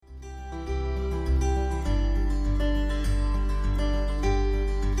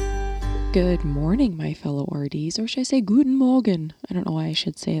Good morning, my fellow RDs, or should I say Guten Morgen? I don't know why I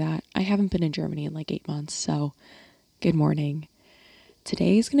should say that. I haven't been in Germany in like 8 months, so good morning.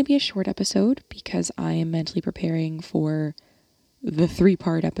 Today is going to be a short episode because I am mentally preparing for the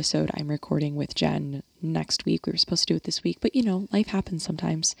 3-part episode I'm recording with Jen next week. We were supposed to do it this week, but life happens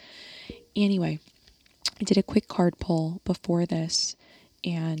sometimes. Anyway, I did a quick card pull before this,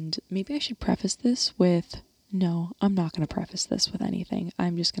 and maybe I should preface this with... No, I'm not going to preface this with anything.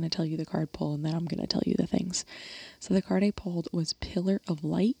 I'm just going to tell you the card pull and then I'm going to tell you the things. So the card I pulled was Pillar of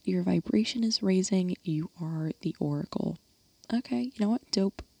Light. Your vibration is raising. You are the Oracle. Okay, you know what?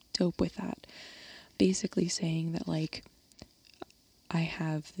 Dope with that. Basically saying that I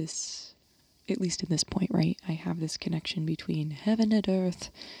have this, at least in this point, right? I have this connection between heaven and earth,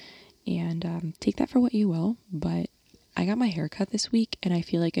 and take that for what you will, but I got my hair cut this week and I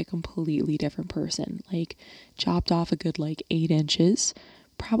feel like a completely different person. Chopped off a good 8 inches,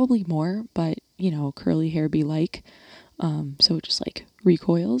 probably more, but curly hair be so it just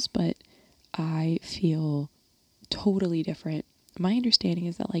recoils, but I feel totally different. My understanding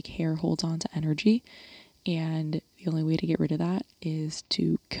is that hair holds on to energy, and the only way to get rid of that is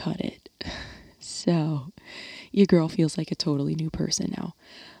to cut it. So your girl feels like a totally new person now.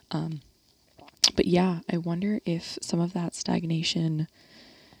 But yeah, I wonder if some of that stagnation,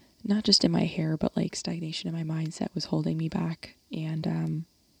 not just in my hair, but stagnation in my mindset was holding me back. And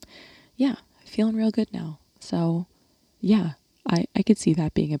feeling real good now. So yeah, I could see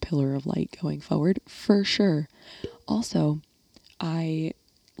that being a pillar of light going forward for sure. Also, I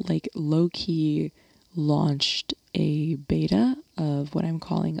low-key launched a beta of what I'm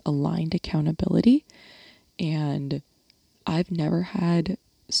calling aligned accountability. And I've never had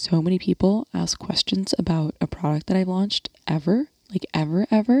so many people ask questions about a product that I've launched ever.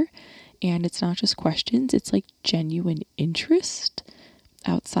 And it's not just questions, it's genuine interest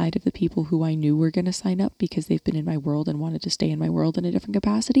outside of the people who I knew were going to sign up because they've been in my world and wanted to stay in my world in a different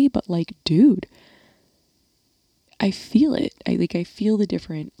capacity. But dude, I feel it. I feel the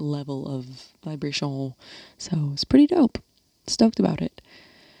different level of vibration. So it's pretty dope. Stoked about it.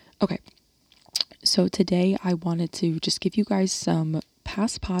 Okay. So today I wanted to just give you guys some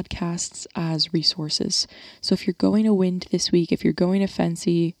past podcasts as resources. So if you're going to Wind this week, if you're going to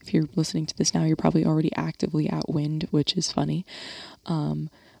FNCE, if you're listening to this now, you're probably already actively at Wind, which is funny.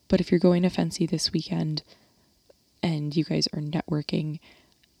 But if you're going to FNCE this weekend and you guys are networking,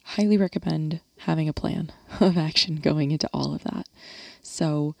 highly recommend having a plan of action going into all of that.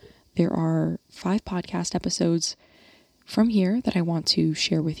 So there are 5 podcast episodes from here that I want to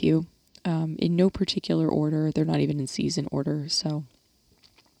share with you. In no particular order. They're not even in season order. So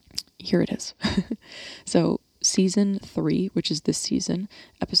here it is. So season 3, which is this season,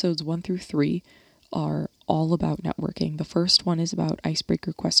 episodes 1 through 3 are all about networking. The first one is about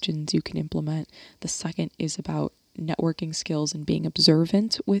icebreaker questions you can implement. The second is about networking skills and being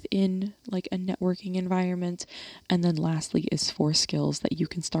observant within a networking environment. And then lastly is 4 skills that you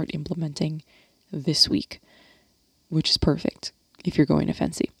can start implementing this week, which is perfect if you're going to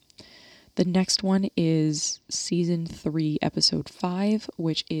FNCE. The next one is season 3, episode 5,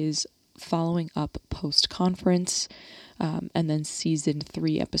 which is following up post-conference. And then season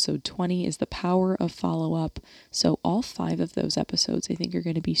 3, episode 20 is the power of follow-up. So all 5 of those episodes, I think, are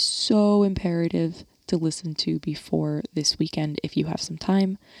going to be so imperative to listen to before this weekend if you have some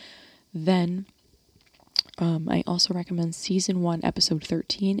time. Then I also recommend season 1, episode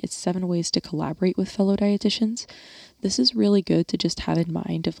 13. It's 7 ways to collaborate with fellow dietitians. This is really good to just have in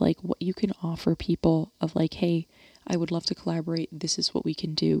mind of what you can offer people of hey, I would love to collaborate. This is what we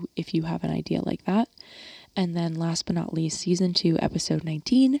can do if you have an idea like that. And then last but not least, season 2, episode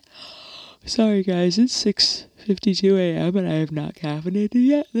 19. Sorry guys, it's 6:52 a.m. and I have not caffeinated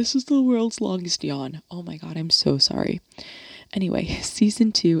yet. This is the world's longest yawn. Oh my God, I'm so sorry. Anyway,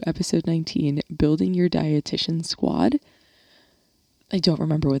 season 2, episode 19, building your dietitian squad. I don't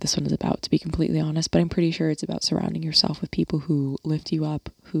remember what this one is about, to be completely honest, but I'm pretty sure it's about surrounding yourself with people who lift you up,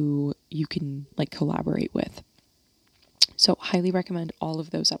 who you can collaborate with. So highly recommend all of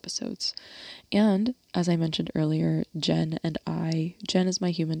those episodes. And as I mentioned earlier, Jen is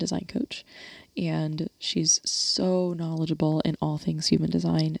my human design coach, and she's so knowledgeable in all things human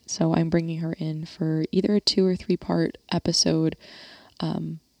design. So I'm bringing her in for either a 2 or 3 part episodes,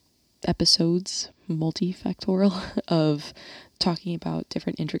 multifactorial, of talking about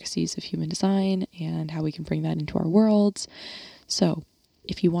different intricacies of human design and how we can bring that into our worlds. So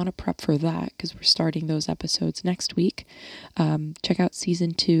if you want to prep for that, because we're starting those episodes next week, check out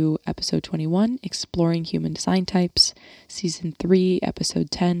season 2, episode 21, exploring human design types, season 3, episode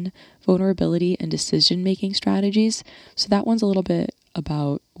 10, vulnerability and decision-making strategies. So that one's a little bit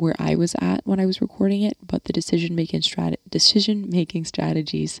about where I was at when I was recording it, but the decision-making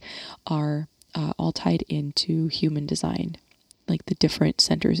strategies are all tied into human design, like the different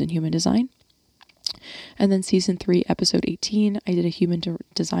centers in human design. And then season 3, episode 18, I did a human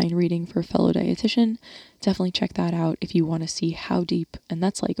design reading for a fellow dietitian. Definitely check that out if you want to see how deep, and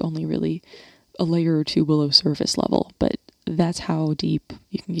that's like only really a layer or two below surface level, but that's how deep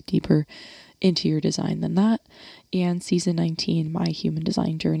you can get deeper into your design than that. And season 19, my human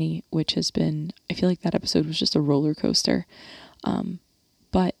design journey, which has been, I feel like that episode was just a roller coaster.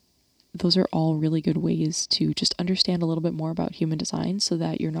 But those are all really good ways to just understand a little bit more about human design so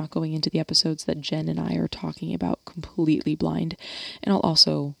that you're not going into the episodes that Jen and I are talking about completely blind. And I'll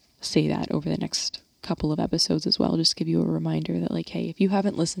also say that over the next couple of episodes as well, just to give you a reminder that like, hey, if you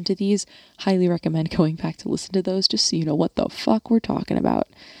haven't listened to these, highly recommend going back to listen to those just so you know what the fuck we're talking about.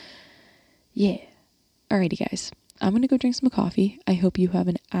 Yeah. Alrighty, guys. I'm going to go drink some coffee. I hope you have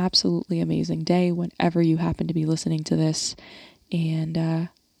an absolutely amazing day whenever you happen to be listening to this. And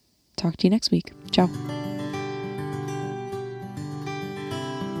talk to you next week. Ciao.